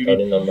kọ́kọ́ rírí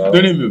tó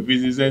lè mi ò fi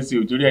ṣiṣẹ́ sí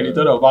o torí ẹni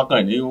tọ́lọ̀ bá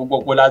kàn ní ó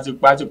gbọ́pọ́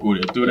lásìkò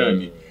rẹ̀ tó náà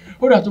ni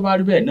ó dà tó bá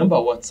rí bẹ́ẹ̀ nọ́mbà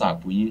WhatsApp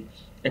yín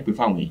ẹ pè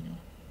fáwọn èèyàn.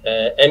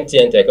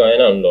 MTN tẹ̀kan ẹ̀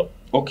náà ń lọ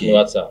ní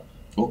WhatsApp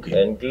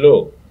and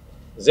Glo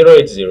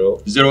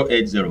 080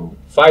 080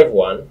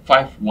 51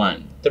 51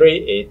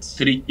 38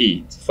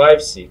 38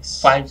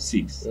 56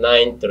 56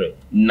 93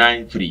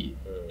 93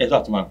 ẹ tó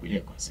àtúmọ̀ àpèlé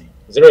ẹ̀kan sí.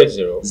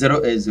 080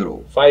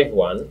 080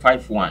 51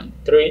 51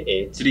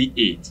 38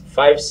 38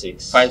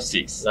 56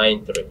 56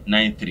 93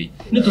 93.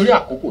 nítorí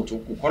àkókò tó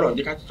kù kọ́lọ̀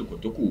ní ká tó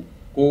kù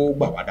kó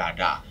gbà wá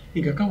dáadáa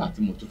nǹkan kan wà tí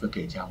mo tún fẹ́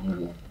kẹ́ ẹ jẹ́ àwọn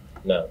wo.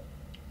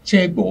 ṣé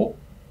ẹ gbọ́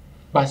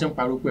bá a ṣe ń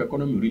pariwo pé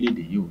ẹkọ́nọ́mì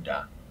orílẹ̀-èdè yìí ò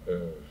dáa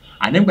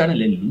ànígbà náà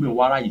lẹ́nu lómi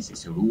wá ráyè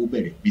ṣẹ̀ṣẹ̀ rówó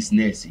bẹ̀rẹ̀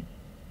bísínẹ́ẹ̀sì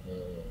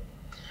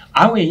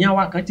àwọn èèyàn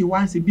wa kan ti wá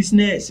ń ṣe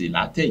bísínẹ́ẹ̀sì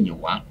látẹ̀yìn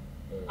wá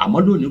àmọ́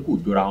lónìí kò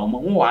jọra wọn mọ́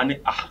wọn wà ní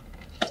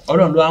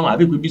ọlọ́run ló àwọn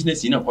àbí pé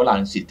bísínẹ́ẹ̀sì náà kọ́ là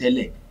ń ṣe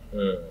tẹ́lẹ̀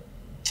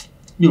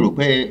mi rò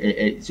pé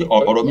ṣé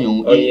ọ̀rọ̀ mi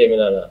òun ọyẹ mi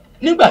dáadáa.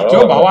 nígbà tí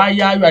ó bá wá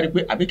yá yóò rí pé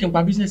àbí kí n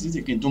pa business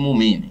sì kí n tún mú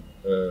mi ní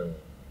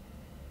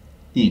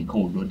nǹkan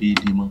ò lọ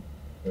déédéé mọ́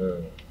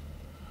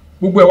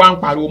gbogbo ẹ̀ wá ń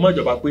pariwo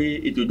mọ́jọba pé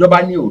ètò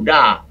ìjọba ní ò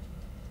dáa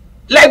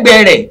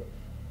lẹ́gbẹ̀ẹ́ rẹ̀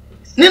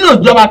nínú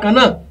ìjọba kan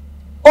náà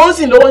ó ń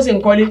sìn lówó sí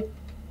ń kọ́lé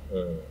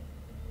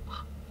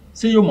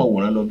ṣé yóò mọ̀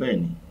wòran lọ bẹ́ẹ̀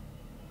ni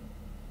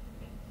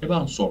ẹ bá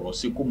ń sọ̀rọ̀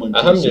sí kó mọ̀ ní.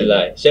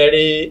 alhamdulilayi ṣe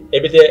rí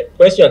ebi tẹ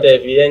question tẹ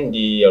fi ẹ́ ń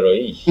di ọ̀rọ̀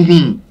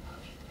yìí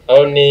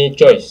ó ní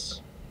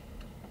choice.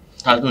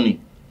 ta tó ni.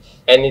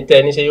 ẹni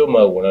tẹ ní ṣe yóò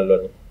máa wòran lọ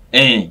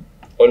ni.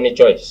 ó ní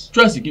choice.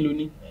 choice kí ló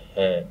ní.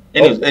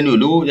 ẹni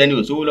olówó ẹni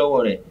òṣòwò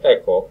lọ́wọ́ rẹ̀.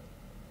 ẹ̀kọ́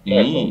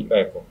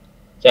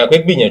ṣe àpé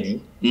gbìyànjú.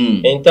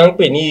 ẹni tá ń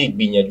pè ní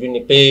ìgbìyànjú ni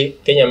pé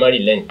kéèyàn má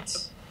relent.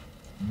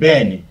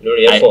 bẹ́ẹ̀ni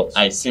lórí effort.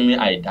 àìsinmi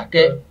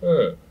àìdákẹ́.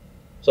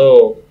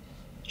 so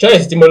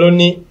choice tí mo ló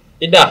ní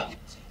ìdá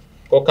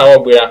kó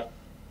káwọ́ gbéra.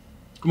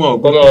 kó mọ̀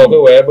pé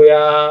wẹ́ẹ́ bóyá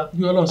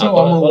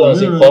àkọ́kọ́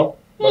sí kọ́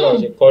bọ́lá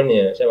ṣe kọ́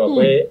nìyẹn ṣe mọ̀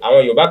pé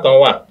àwọn Yorùbá kan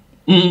wà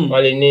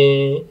wọ́n lè ní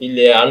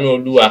ilẹ̀ àánú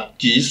Olúwa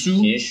kì í ṣú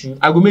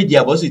aago méje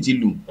àbọ̀ sì ti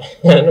lù.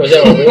 ṣe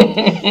mọ̀ pé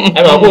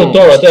ẹ máa kó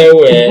tọrọ tẹ́ ẹ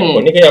wò yẹn kò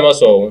ní kéèyàn má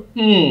sọ òun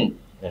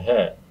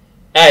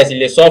ẹ sì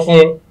lè sọ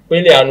fún pé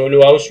ilẹ̀ àánú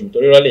Olúwa ó ṣú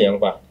torí rọ́ọ̀lì yẹn ń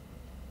pa.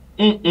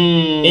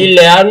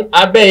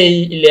 abẹ́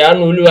ilẹ̀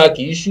àánú Olúwa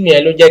kì í ṣú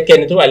yẹn ló jẹ́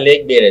kẹ́ni tó wà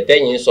lẹ́gbẹ̀ẹ́ rẹ̀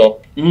tẹ́yìn sọ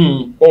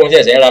kóun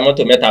ṣẹ̀ṣẹ̀ ra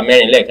mọ́tò 3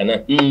 mẹ́rin lẹ́ẹ̀kan náà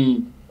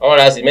wọ́n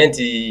ra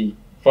sìmẹ́ǹtì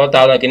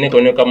 4,000 kìíní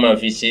kan ní kọ́ máa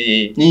fi ṣe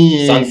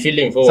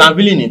sanfilling fún.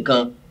 sanfilling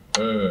nìkan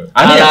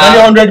àní ẹ̀ka ní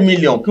 100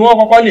 million kí wọ́n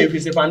kọ́kọ́ lè fi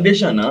ṣe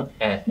foundation náà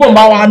bóun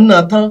bá wà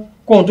náà tán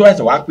kóun tó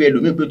ẹ̀sẹ̀ wá pé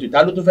ẹlòmíì pé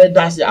tòtá ló tó fẹ́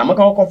dá sí àmọ́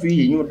ká kọ́kọ́ fi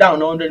èyí dáhùn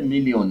ní 100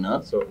 million náà.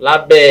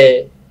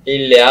 lábẹ́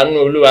ilẹ̀ àánú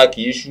Olúwa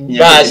kì í ṣú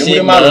bá a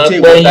ṣe máa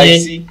gbọ́ yé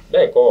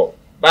bẹ́ẹ̀ kọ́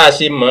bá a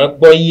ṣe máa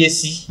gbọ́ yé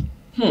sí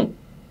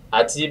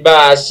àti bá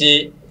a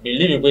ṣe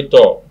believe pé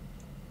tọ̀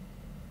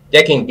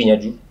jẹ́ kí n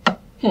gbìyànjú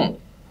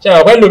ṣé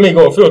àwọn ọ̀pẹ́ lómi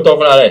gan òfin òótọ́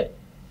fúnra rẹ̀.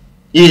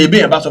 iye bí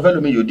yẹn bá sọ fẹ́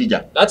lómi yóò dìjà.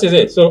 that is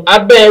it. so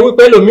abẹ́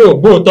wípé lómi ò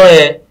gbóòótọ́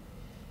yẹn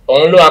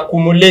òun ló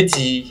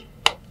accumulate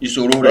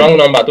ìṣòro rẹ̀ wrong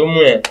number tó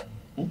mú yẹn.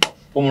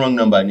 ó mú wrong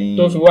number ni.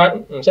 tó fi wá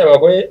ṣe mọ̀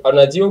pé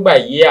ọ̀nà tí ó gbà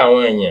yé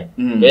àwọn èèyàn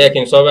ló yẹ kí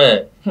n sọ bẹ́ẹ̀.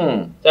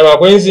 ṣe mọ̀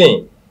pé ń sìn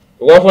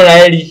ìwọ fúnra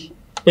ẹ rí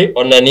pé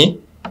ọ̀nà ní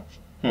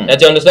ẹ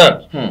ti understand.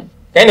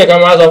 kẹ́nìkan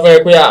máa sọ fún ẹ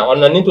pé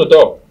ọ̀nà ní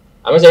tòótọ́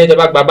àmọ́ ṣe tẹ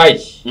bá gba báyìí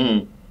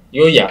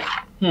yóò yá.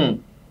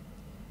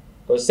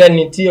 kò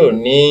sẹ́ni tí ò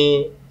ní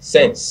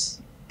sense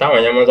táwọn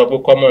èèyàn máa ń sọ pé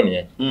common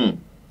yẹn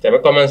tẹ̀wé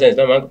common sense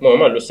náà wọ́n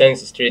máa lo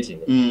sense straight ni.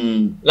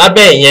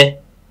 lábẹ́ ìyẹn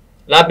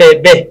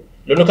lábẹ́ bẹ́ẹ̀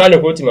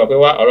lónúkálùkù ti mọ̀ pé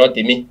wá ọ̀rọ̀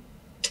tèmi.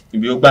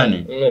 ibi ó gbà ní.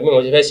 bí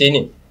mo ṣe fẹ́ ṣe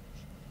nì.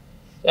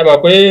 ẹ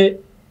mọ̀ pé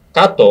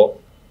ká tọ̀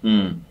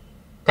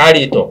ká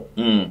rí tọ̀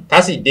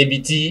ká sì débi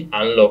tí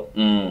à ń lọ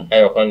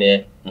ẹyọ̀kan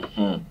nìyẹn.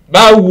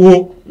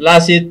 báwo la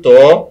ṣe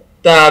tọ̀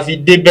tá a fi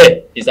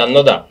débẹ̀ is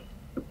another.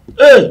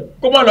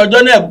 kó mọ̀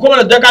lọ́jọ́ náà kó mọ̀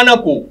lọ́jọ́ ká náà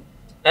kò.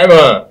 ẹ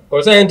mọ̀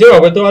kò sẹ́yìn tí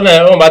wọ́n pẹ́ tó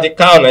wọ́n bá ti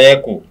ká ọ̀nà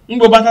yẹn kù. ń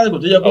gbọ́ bá sásìkò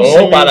tó yẹ kó sinmi.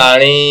 àwọn ó padà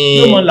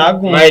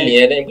rin máìlì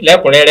yẹn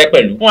lẹ́kùnrẹ́rẹ́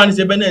pẹ̀lú. wọ́n wá ní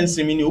ṣe bẹ́ẹ̀ náà ń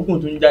sinmi ni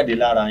okùn tó ń jáde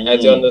lára yín. ẹ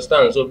ti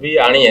understand so bí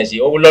àárín yẹn ṣe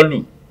ó lọ́lù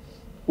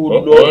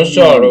ó ń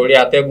sọ̀rọ̀ orí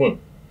atẹ́gùn.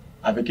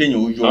 àfi kéèyàn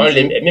ó yọ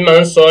ojú. èmi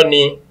máa ń sọ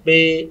ni pé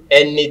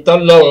ẹni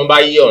tọ́lọ́run bá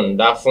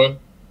yọ̀ǹda fún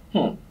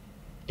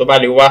tó bá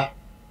lè wá.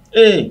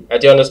 ẹ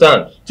ti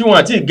understand. tí wọn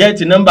àti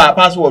gẹ́ẹ̀tì nọ́mbà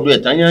pásíwọ̀dù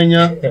ẹ̀ tán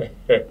yányán.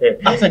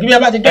 àṣàkí bí a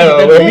bá ti gẹ́ẹ̀tì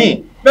tẹ̀lé mi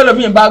bẹ́ẹ̀ lọ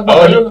bí n bá gbọ́.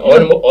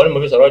 ọ̀hún ni mo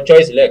fi sọ̀rọ̀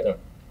choice lẹ́ẹ̀kan.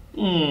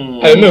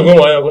 ẹ̀mí ò gbé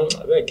wọn yẹn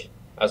abeg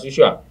as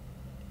usual.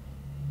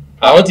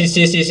 àwọn ti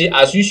ṣe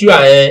as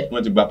usual yẹn.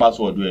 wọ́n ti gba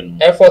pásíwọ̀dù ẹ̀ nù.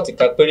 effort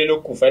kan péré ló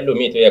kù fẹ́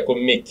lómi tó yẹ kó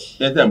make.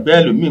 tẹ́tẹ̀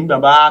bẹ́ẹ̀ lómi nígbà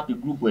bá fi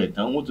group ẹ̀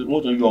tán wọ́n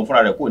tún yọ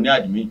fúnra rẹ̀ kó ní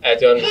admin. ẹ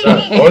ti understand.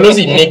 òun ló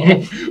sì ní group.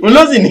 òun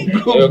ló sì ní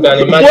group.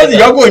 wọ́n sì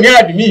yọ kó ní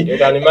admin.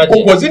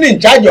 kò sí ní in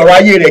charge ọ̀rọ̀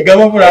ayé rẹ̀ gan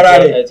mọ́ fúnra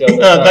rẹ̀.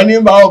 nǹkan ní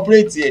bá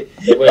operate ẹ̀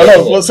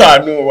ọlọ́run kó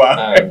ṣàánú wa.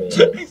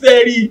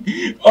 sẹ́ẹ̀rì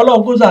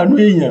ọlọ́run kó ṣàánú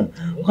èèyàn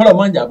kọ́lọ̀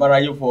má jà bára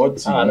yóò fọ́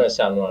tì. àwa náà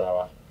ṣàánú ara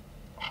wa.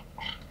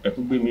 ẹ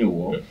tún gbé mi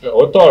wọ̀.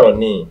 ó tọ̀rọ̀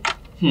ni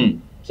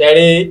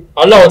sẹ́rí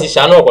ọlọ́run ti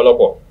ṣàánú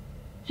ọ̀pọ̀lọpọ̀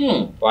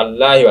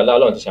wàláhì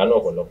ọlọ́run ti ṣàánú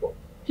ọ̀pọ̀lọpọ̀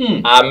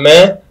àmọ́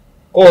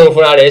kóun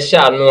fúnra rẹ̀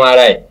ṣàánú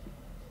ara ẹ̀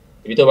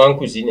ibi tó máa ń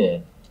kù sí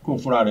nìyẹn. kóun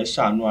fúnra rẹ̀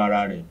ṣàánú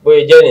ara rẹ̀. bó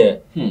ṣe jẹ́ nìyẹn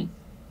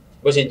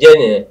bó ṣe jẹ́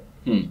nìyẹn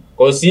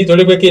kò sí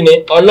torí pé kí ni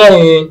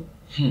ọlọ́run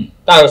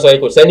tá à ń sọ yìí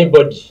kò sẹ́ni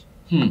bọ́dì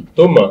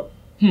tó mọ̀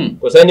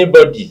kò sẹ́ni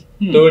bọ́dì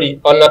tó rí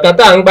ọ̀nà kan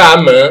tá à ń gbà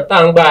mọ̀ tá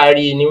à ń gbà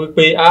rí ni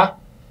wípé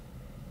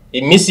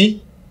ìmísí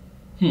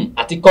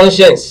àti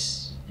conscience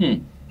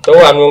tó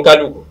wà nù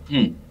kálukú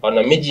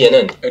ọ̀nà méjì yẹn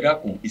náà ni. ẹ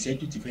dákun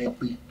ìṣẹ́jú ti fẹ́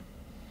pé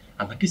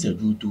àmọ́ kí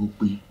ìṣẹ́jú tó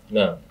pé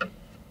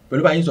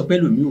pẹ̀lú báyìí sọ pé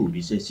lómi ò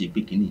ríṣẹ́ ṣe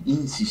pé kínní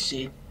ń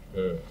ṣiṣẹ́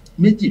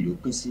méjì ló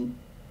pín sí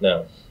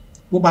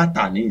bó bá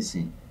tà ní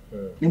ìsìn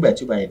nígbà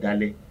tí ó bá yẹ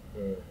dálẹ̀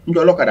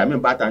níjọ́ ọlọ́kadà mi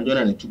bá ta níjọ́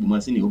náà ní túbú mọ́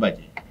sí ni ó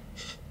bàjẹ́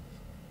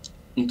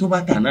tó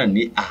bá tà náà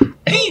ní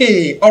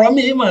ọ̀rọ̀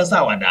mi máa ń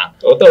ṣàwàdà.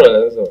 ó tọrọ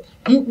lẹ́nu sọ.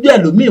 bí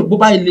ẹlòmíì bó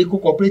bá ilé kó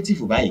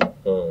cooperative báyìí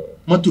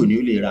mọ́tò ni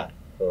ó lè rà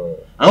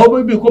àwọn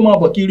bíbí kó máa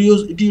bọ̀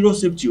kí road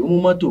safety ó mú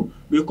mọ́tò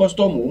bí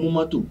custom ó mú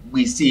mọ́tò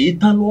gbèsè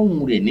tán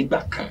lọ́rùn rẹ̀ nígbà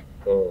kan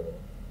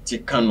ti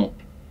kanu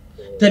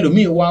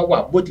tẹlomi wá wà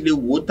bó tilẹ̀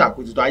wò ó tà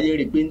kó tuntun ayé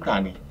rí pé ń tà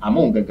ní àmọ́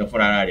òun gangan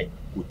fúnra rẹ̀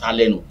kò ta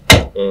lẹ́nu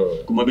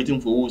kò mọ bí tí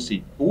ń fowó ṣe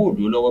owó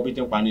òdò lọ́wọ́ bí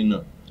tí ń pani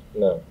náà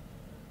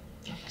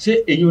ṣé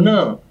èyí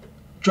náà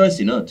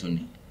choice náà tún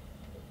ni.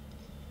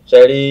 ṣe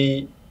rí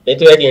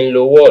nítorí kí n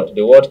lo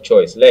the word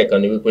choice lẹ́ẹ̀kan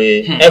ni wípé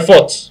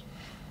effort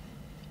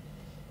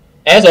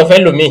ẹ sọ fẹ́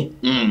lómi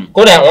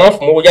kódà wọ́n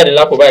fún owó jáde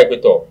lápò báyìí pé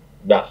tọ̀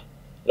gbà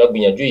lọ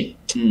gbìyànjú yìí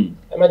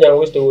ẹ má jẹun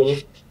waste owó yín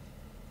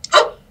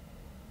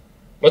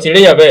mo ti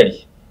ríyàn bẹ́ẹ̀ rí.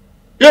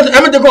 ẹ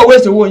má jẹ́ kó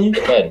waste owó yín.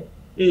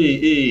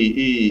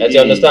 ẹ ti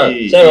understand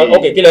ṣé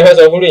ok kí lẹ fẹ́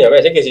sọ fún ríyàn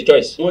bẹ́ẹ̀ ṣé kìí ṣe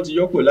choice. wọ́n ti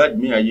yọ́pọ̀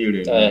láàdìmí ayé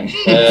rẹ̀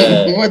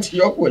wọ́n ti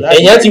yọ́pọ̀ láàdìmí.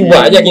 èèyàn ti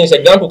wà jẹ́ kí n ṣe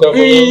example kan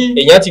fún yín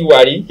èèyàn ti wà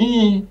rí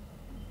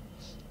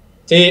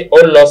tí ó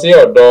lọ sí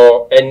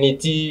ọ̀dọ̀ ẹni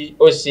tí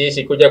ó ṣeé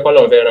ṣe kó jẹ́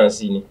pọ́nlọ́n fẹ́ ràn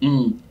sí ni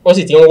ó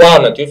sì ti ń wá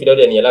ọ̀nà tí ó fi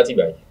lọ́dọ̀ ènìyàn láti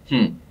gbà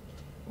yìí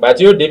gbà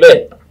tí ó débẹ̀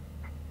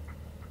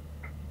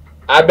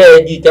abẹ́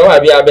igi kan wà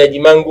bí abẹ́ igi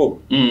máńgò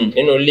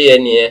nínú ilé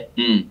ẹni yẹn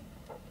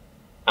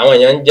àwọn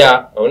èèyàn ń já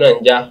òun náà ń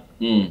já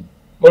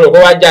mo rò kó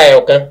wá já ẹ̀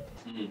ọ̀kan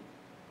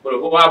mo rò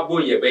kó wá bó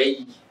ìyẹ̀bẹ̀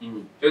yìí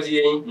tí ó ti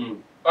yẹ yín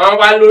wọ́n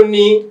wá ló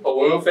ní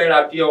òun fẹ́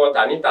ra pure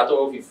water níta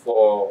tó fi fọ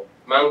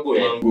máńgò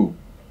yẹn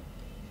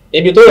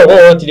ibi tó rọ̀ bọ́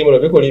wọn ti di mo rò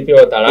pé kò rí pure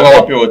water rárá.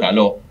 wọ́n pure water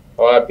lọ.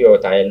 wọ́n pure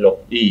water yẹn lọ.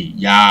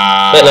 ìyá.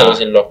 bẹ́ẹ̀ náà ló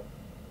ṣe lọ.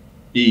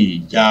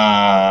 ìyá.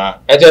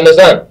 ẹ ti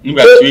understand.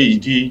 nígbà tí èyí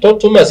dé. tó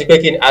túmọ̀ sí pé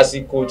kí ni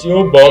àsìkò tí ó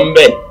bọ̀ ń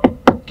bẹ̀.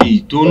 kì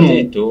í tó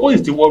nù ó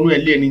sì ti wọnú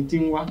ẹlé ẹni tí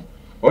ń wá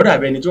ọ̀dà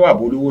bẹni tó wà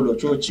bolówó lọ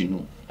ṣọ́ọ̀ṣì nù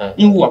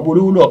ń wo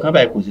àbolówó lọ kan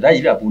báyìí kò sí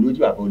láyé àbolówó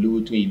tí àbolówó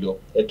tún yìí lọ.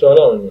 ètò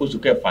Ọlọ́run ni. oṣù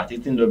kẹfà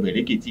títí ń lọ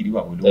bẹ̀rẹ̀ kì í tí ì rí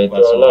àbolówó bá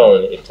sọ. ètò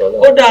Ọlọ́run ni ètò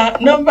Ọlọ́run. ó dá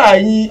nọ́mbà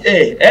yín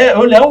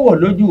ó lẹ́ ń wọ̀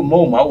lójú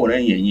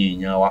mọ́ọ̀máwòrán yẹn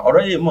èèyàn wa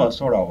ọ̀rọ̀ yìí mọ̀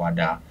sọ̀rọ̀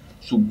àwàdà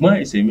ṣùgbọ́n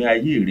ìsẹ̀mí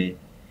ayé rẹ̀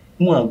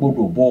wọn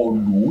gbọ́dọ̀ bọ́ ọ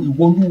lò ó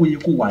ìwọ olúwo yẹ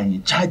kó wà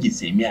yín cháàjì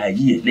ìsẹ̀mí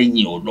ayé ẹ̀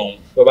lẹ́yìn Ọlọ́run.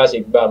 bó bá ṣe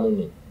gbá mú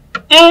ni.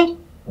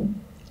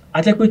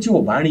 àti pé tí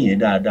ò bá rìn yẹn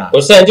dáadáa. kò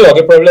sẹ́ni tí wọ́n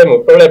kí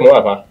problem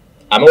wà fa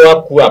àmọ́ wá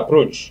ku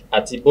approach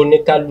àti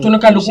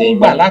bóníkálukú ń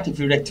gbà láti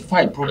fi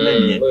rectify problem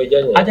yẹn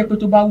a jẹ́ pé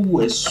tó bá wù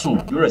ẹ́ sùn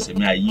lórí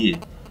ẹ̀sẹ̀mí ayé ẹ̀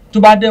tó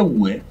bá dẹ̀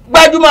wù ẹ́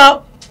gbájúmọ́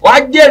wàá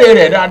jèrè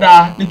rẹ̀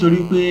dáadáa nítorí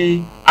pé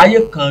ayé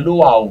kan ló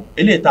wà o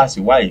eléyìí tá a sì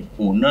wá yìí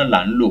òun náà là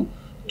ń lò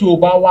tó o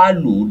bá wá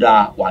lò ó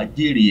dáa wàá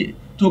jèrè ẹ̀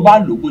tó o bá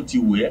lò bó ti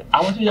wù ẹ́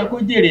àwọn tó yẹ kó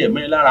jèrè ẹ̀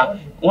mẹ́rin lára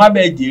wọ́n á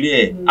bẹ̀ jèrè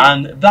ẹ̀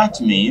and that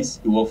means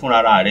ìwọ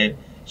fúnra rẹ̀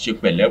ṣe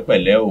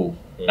pẹ̀lẹ́pẹ̀lẹ́ o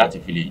láti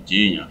fi lè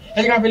jẹ́ èèyàn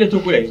ẹ jẹ́ ká fẹ́lẹ́ tó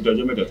kúrẹ̀ ní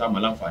ọjọ́ mẹ́jọ táwọn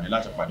aláǹfààní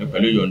láti pàdé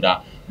pẹ̀lú ìyọ̀ǹda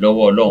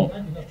lọ́wọ́ Ọlọ́run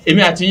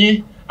èmi àti yín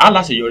á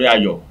láṣeyọrí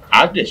ayọ̀ á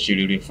dẹ̀ ṣe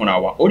rere fúnra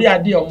wa orí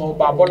adé ọmọ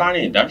ọba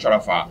Bọ́lárìn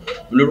Dáńsáráfà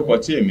lórúkọ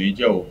tí èmi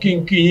jẹ́ o kí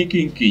n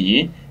kí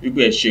yín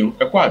wípé ẹ ṣeun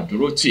ẹ kú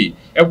àdúrótì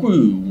ẹ kú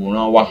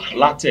ìwòran wa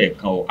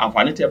látẹ̀ẹ̀kan o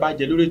àǹfààní tẹ bá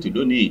jẹ lórí ètò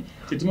lónìí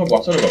títí mọ̀ bọ́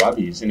sọ̀rọ̀ bàbá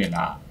bèyí sínú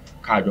ìlà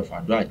káàjọ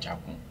fàdúrà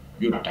jákun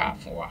yóò dáa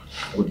fún wa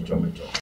ó dìjọ́ mẹ́jọ.